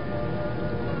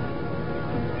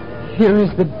 Here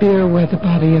is the bier where the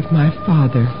body of my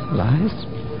father lies.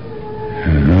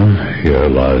 Here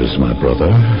lies my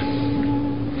brother.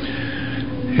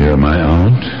 Here my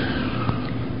aunt.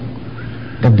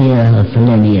 The bier of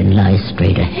Philinian lies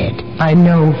straight ahead. I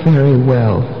know very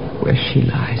well where she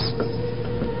lies.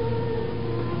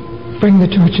 Bring the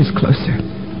torches closer.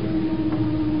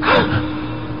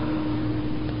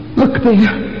 Look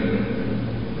there.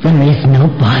 There is no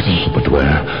body. But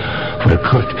where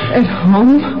could... At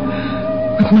home?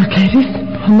 With Mercedes?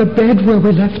 On the bed where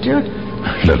we left her?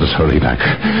 Let us hurry back.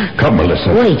 Come,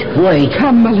 Melissa. Wait.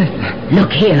 Come, Melissa.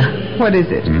 Look here. What is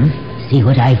it? See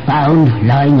what I found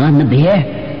lying on the bier?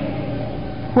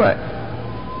 What?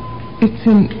 It's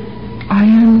an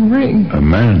iron ring. A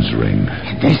man's ring.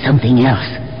 There's something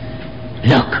else.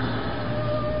 Look.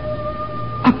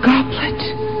 A goblet.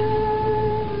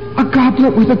 A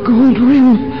goblet with a gold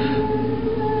ring.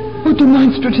 Oh,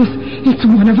 Demonstratus, it's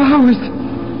one of ours.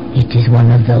 It is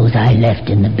one of those I left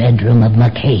in the bedroom of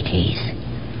Mercedes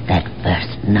that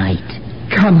first night.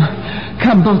 Come,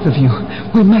 both of you.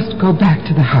 We must go back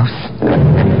to the house. We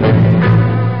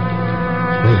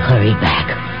hurried back,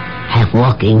 half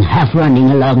walking, half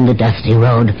running along the dusty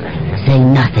road,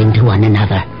 saying nothing to one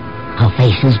another, our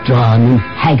faces drawn and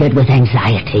haggard with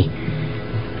anxiety.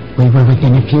 We were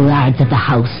within a few yards of the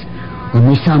house when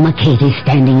we saw Mercedes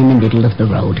standing in the middle of the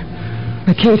road.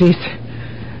 Mercedes,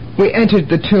 we entered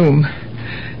the tomb.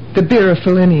 The bier of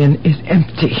Philinian is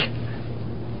empty.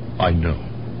 I know.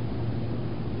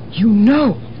 You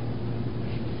know?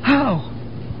 How?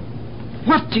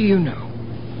 What do you know?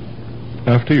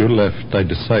 After you left, I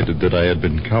decided that I had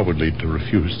been cowardly to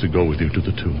refuse to go with you to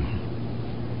the tomb.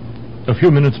 A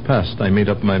few minutes past, I made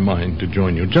up my mind to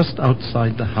join you just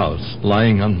outside the house,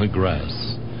 lying on the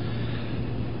grass.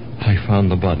 I found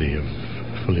the body of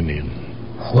Philinian.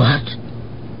 What?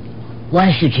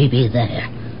 Why should she be there?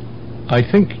 I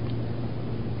think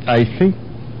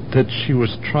that she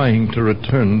was trying to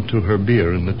return to her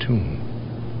bier in the tomb.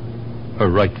 Her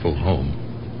rightful home.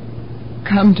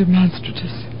 Come,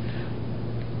 Demonstratus.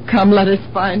 Come, let us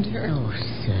find her. Oh,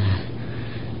 sir,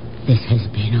 this has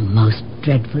been a most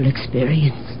dreadful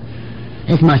experience.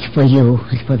 As much for you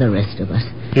as for the rest of us.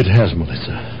 It has,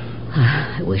 Melissa.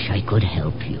 I wish I could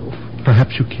help you.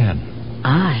 Perhaps you can.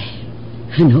 I,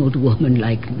 an old woman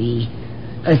like me,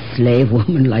 a slave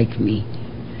woman like me.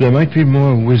 There might be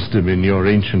more wisdom in your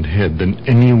ancient head than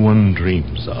anyone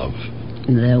dreams of.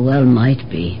 There well might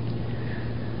be.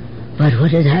 But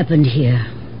what has happened here?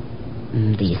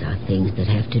 These are things that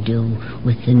have to do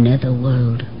with the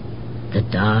netherworld. The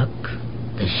dark,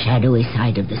 the shadowy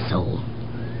side of the soul.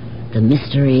 The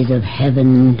mysteries of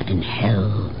heaven and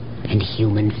hell and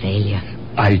human failure.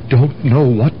 I don't know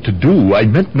what to do. I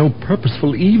meant no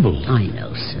purposeful evil. I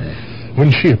know, sir.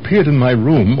 When she appeared in my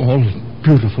room, all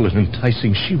beautiful and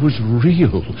enticing, she was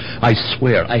real. I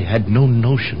swear I had no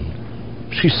notion.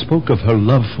 She spoke of her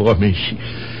love for me.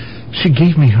 She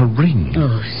gave me her ring.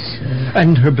 Oh, sir.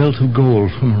 And her belt of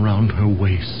gold from around her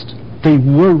waist. They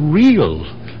were real.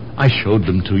 I showed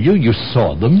them to you. You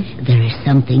saw them. There is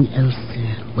something else,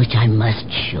 sir, which I must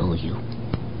show you.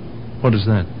 What is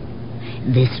that?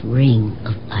 This ring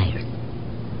of iron.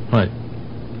 Why,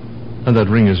 and that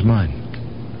ring is mine.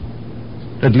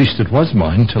 At least it was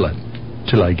mine till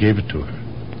I gave it to her.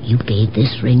 You gave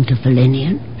this ring to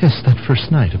Felinian? Yes, that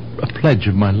first night, a pledge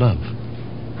of my love.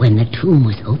 When the tomb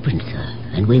was opened, sir,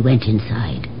 and we went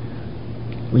inside,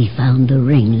 we found the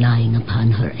ring lying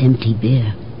upon her empty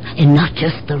bier. And not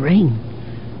just the ring.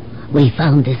 We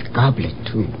found this goblet,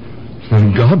 too. A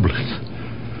goblet?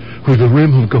 With a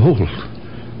rim of gold?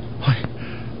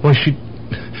 Why,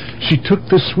 she took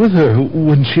this with her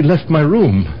when she left my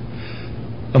room.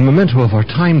 A memento of our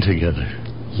time together.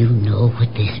 You know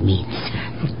what this means,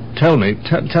 sir. Tell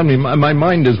me. My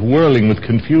mind is whirling with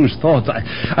confused thoughts.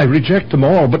 I reject them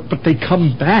all, but they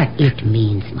come back. It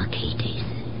means, Mercedes,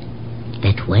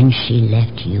 that when she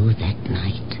left you that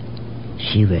night,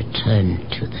 she returned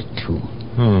to the tomb.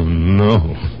 Oh,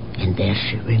 no. And there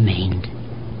she remained,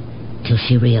 till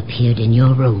she reappeared in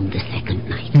your room the second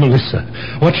night. Melissa,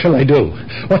 what shall I do?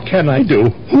 What can I do?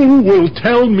 Who will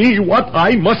tell me what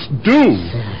I must do?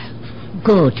 Sir,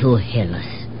 go to Hylas.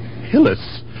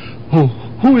 Hylas?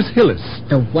 Who is Hylas?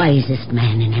 The wisest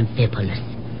man in Amphipolis.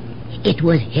 It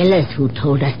was Hylas who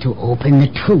told us to open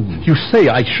the tomb. You say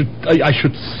I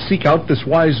should seek out this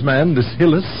wise man, this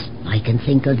Hylas? I can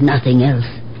think of nothing else.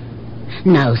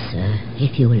 Now, sir,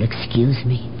 if you will excuse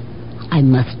me, I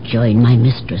must join my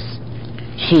mistress.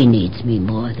 She needs me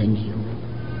more than you.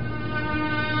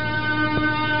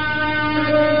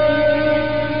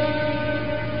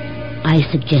 I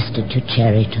suggested to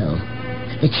Charito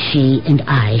that she and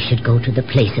I should go to the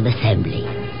place of assembly.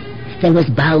 There was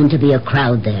bound to be a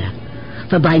crowd there,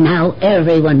 for by now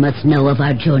everyone must know of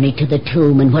our journey to the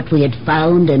tomb and what we had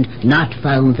found and not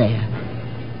found there.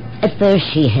 At first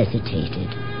she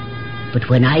hesitated, but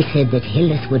when I said that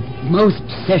Hylas would most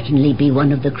certainly be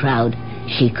one of the crowd,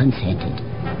 she consented,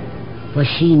 for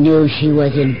she knew she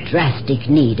was in drastic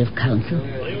need of counsel.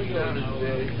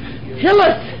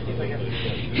 Hylas!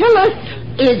 Hylas!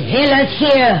 Is Hylas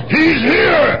here? He's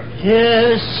here!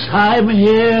 Yes, I'm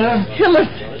here.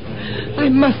 Hylas, I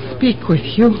must speak with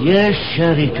you. Yes,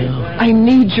 Charito. I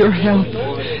need your help.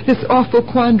 This awful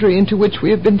quandary into which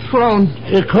we have been thrown.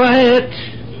 Quiet.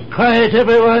 Quiet,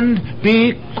 everyone.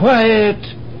 Be quiet.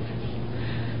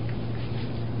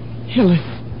 Hylas,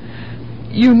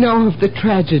 you know of the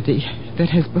tragedy that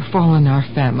has befallen our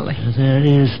family. There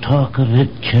is talk of it,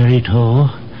 Charito.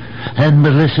 And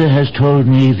Melissa has told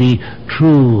me the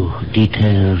true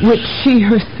details. Which she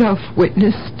herself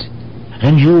witnessed.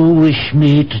 And you wish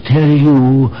me to tell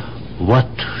you what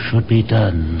should be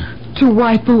done. To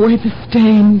wipe away the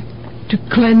stain, to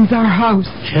cleanse our house.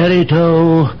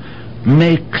 Charito,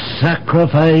 make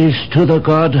sacrifice to the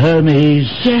god Hermes.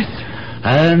 Yes.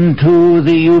 And to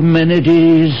the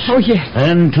Eumenides. Oh, yes.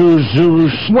 And to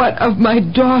Zeus. What of my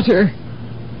daughter?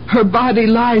 Her body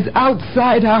lies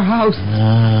outside our house.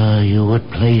 Ah, you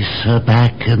would place her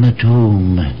back in the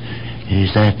tomb.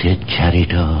 Is that it,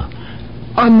 Charito?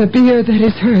 On the bier that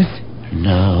is hers.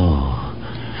 No.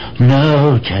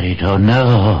 No, Charito,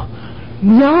 no.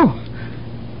 No?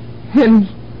 Then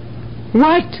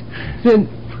what? Then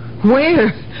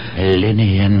where?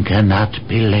 Linian cannot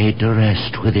be laid to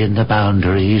rest within the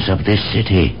boundaries of this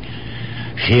city.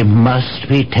 She must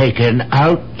be taken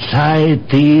outside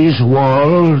these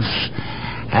walls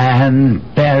and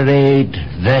buried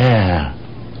there.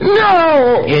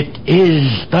 No! It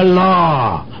is the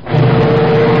law.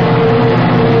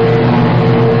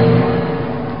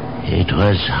 It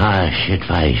was harsh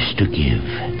advice to give,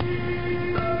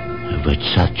 but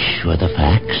such were the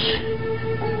facts,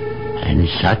 and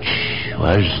such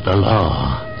was the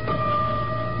law.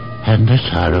 and the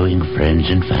sorrowing friends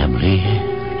and family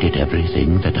did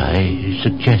everything that I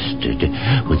suggested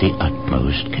with the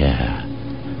utmost care.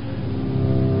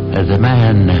 The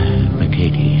man,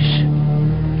 Mercedes,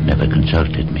 never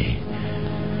consulted me.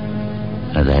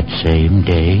 That same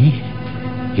day,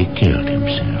 he killed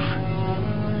himself.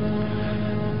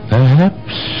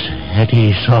 Perhaps, had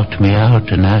he sought me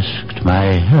out and asked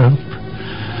my help,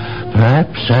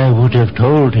 perhaps I would have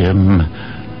told him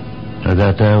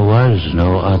that there was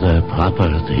no other proper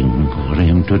thing for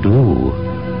him to do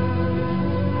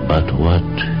but what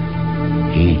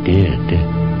he did.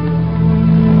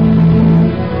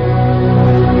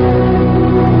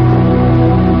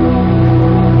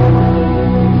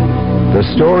 The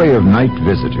story of Night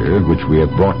Visitor, which we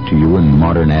have brought to you in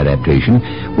modern adaptation,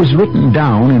 was written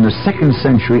down in the 2nd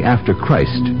century after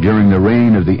Christ during the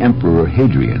reign of the Emperor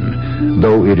Hadrian,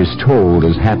 though it is told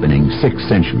as happening 6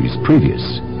 centuries previous.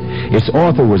 Its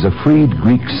author was a freed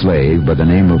Greek slave by the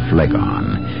name of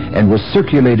Phlegon, and was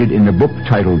circulated in a book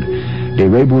titled De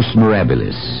Rebus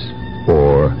Mirabilis,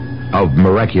 or Of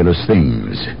Miraculous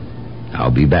Things.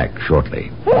 I'll be back shortly.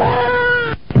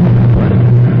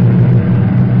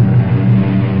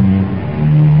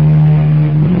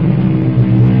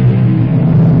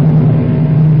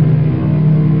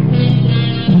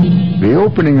 The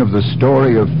opening of the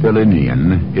story of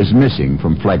Philinian is missing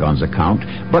from Phlegon's account,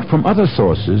 but from other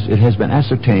sources it has been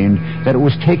ascertained that it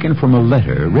was taken from a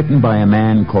letter written by a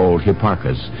man called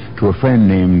Hipparchus to a friend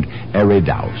named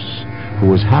Eridaus, who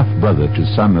was half-brother to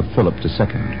the son of Philip II,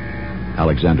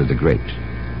 Alexander the Great.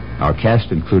 Our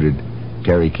cast included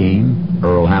Terry Keane,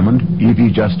 Earl Hammond,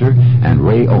 Evie Juster, and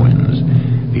Ray Owens.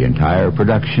 The entire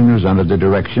production was under the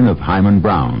direction of Hyman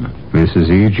Brown. This is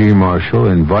E.G.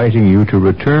 Marshall inviting you to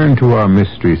return to our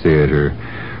Mystery Theater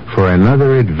for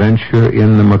another adventure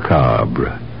in the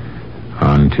macabre.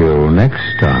 Until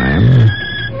next time,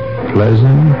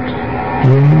 pleasant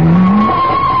dreams.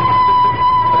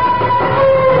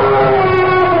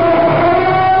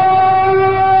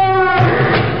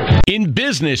 In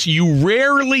business, you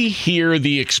rarely hear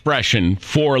the expression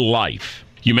 "for life."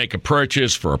 You make a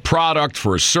purchase for a product,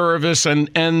 for a service, and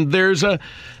there's a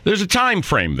time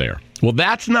frame there. Well,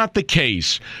 that's not the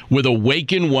case with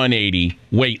Awaken 180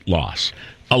 weight loss.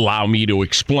 Allow me to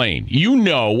explain. You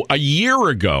know, a year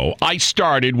ago, I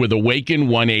started with Awaken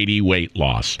 180 weight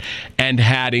loss and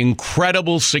had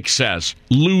incredible success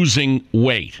losing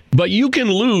weight. But you can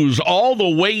lose all the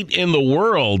weight in the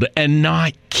world and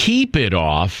not keep it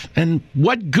off. And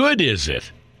what good is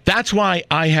it? That's why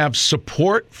I have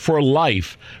support for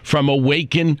life from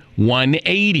Awaken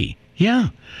 180. Yeah.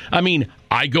 I mean,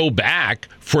 I go back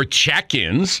for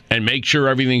check-ins and make sure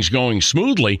everything's going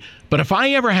smoothly. But if I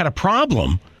ever had a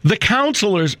problem, the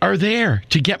counselors are there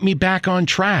to get me back on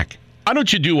track. Why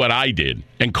don't you do what I did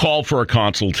and call for a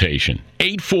consultation?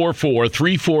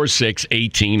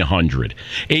 844-346-1800.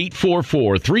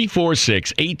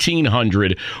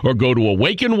 844-346-1800 or go to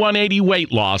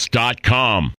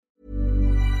awaken180weightloss.com.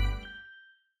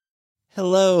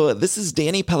 Hello, this is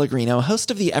Danny Pellegrino, host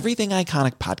of the Everything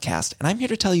Iconic podcast, and I'm here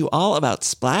to tell you all about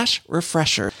Splash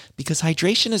Refresher, because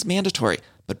hydration is mandatory,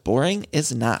 but boring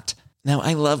is not. Now,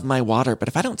 I love my water, but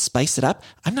if I don't spice it up,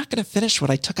 I'm not going to finish what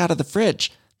I took out of the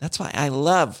fridge. That's why I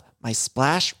love my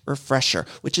Splash Refresher,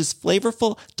 which is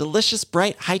flavorful, delicious,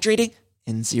 bright, hydrating,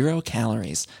 and 0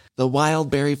 calories. The wild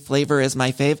berry flavor is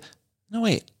my fave. No,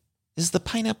 wait, is the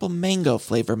pineapple mango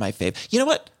flavor my fave? You know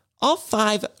what? All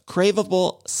 5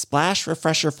 craveable Splash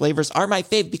Refresher flavors are my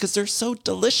fave because they're so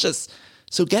delicious.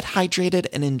 So get hydrated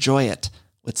and enjoy it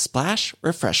with Splash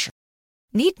Refresher.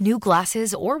 Need new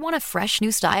glasses or want a fresh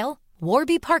new style?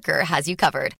 Warby Parker has you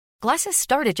covered. Glasses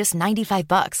start at just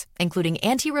 $95, including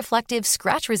anti-reflective,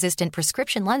 scratch-resistant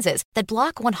prescription lenses that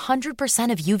block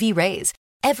 100% of UV rays.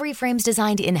 Every frame's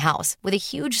designed in-house with a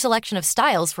huge selection of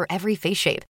styles for every face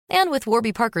shape. And with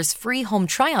Warby Parker's free home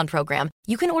try-on program,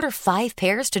 you can order 5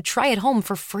 pairs to try at home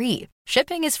for free.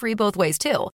 Shipping is free both ways,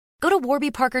 too. Go to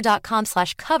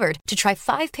warbyparker.com/covered to try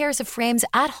 5 pairs of frames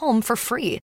at home for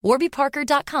free.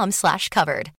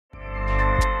 warbyparker.com/covered.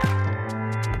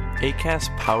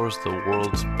 Acast powers the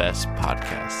world's best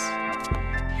podcasts.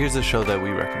 Here's a show that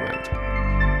we recommend.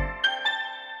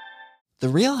 The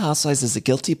Real Housewives is a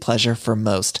guilty pleasure for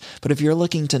most, but if you're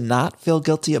looking to not feel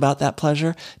guilty about that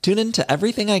pleasure, tune in to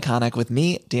Everything Iconic with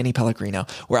me, Danny Pellegrino,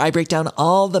 where I break down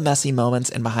all the messy moments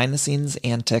and behind-the-scenes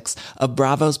antics of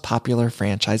Bravo's popular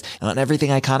franchise. And on Everything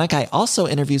Iconic, I also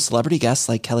interview celebrity guests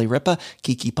like Kelly Ripa,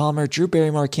 Keke Palmer, Drew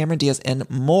Barrymore, Cameron Diaz, and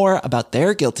more about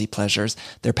their guilty pleasures,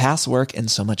 their past work, and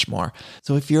so much more.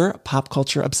 So if you're pop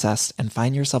culture obsessed and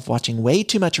find yourself watching way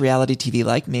too much reality TV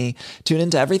like me, tune in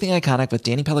to Everything Iconic with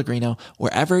Danny Pellegrino,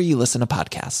 wherever you listen to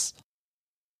podcasts.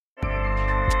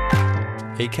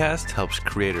 Acast helps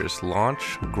creators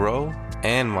launch, grow,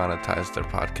 and monetize their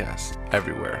podcasts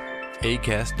everywhere.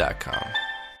 Acast.com.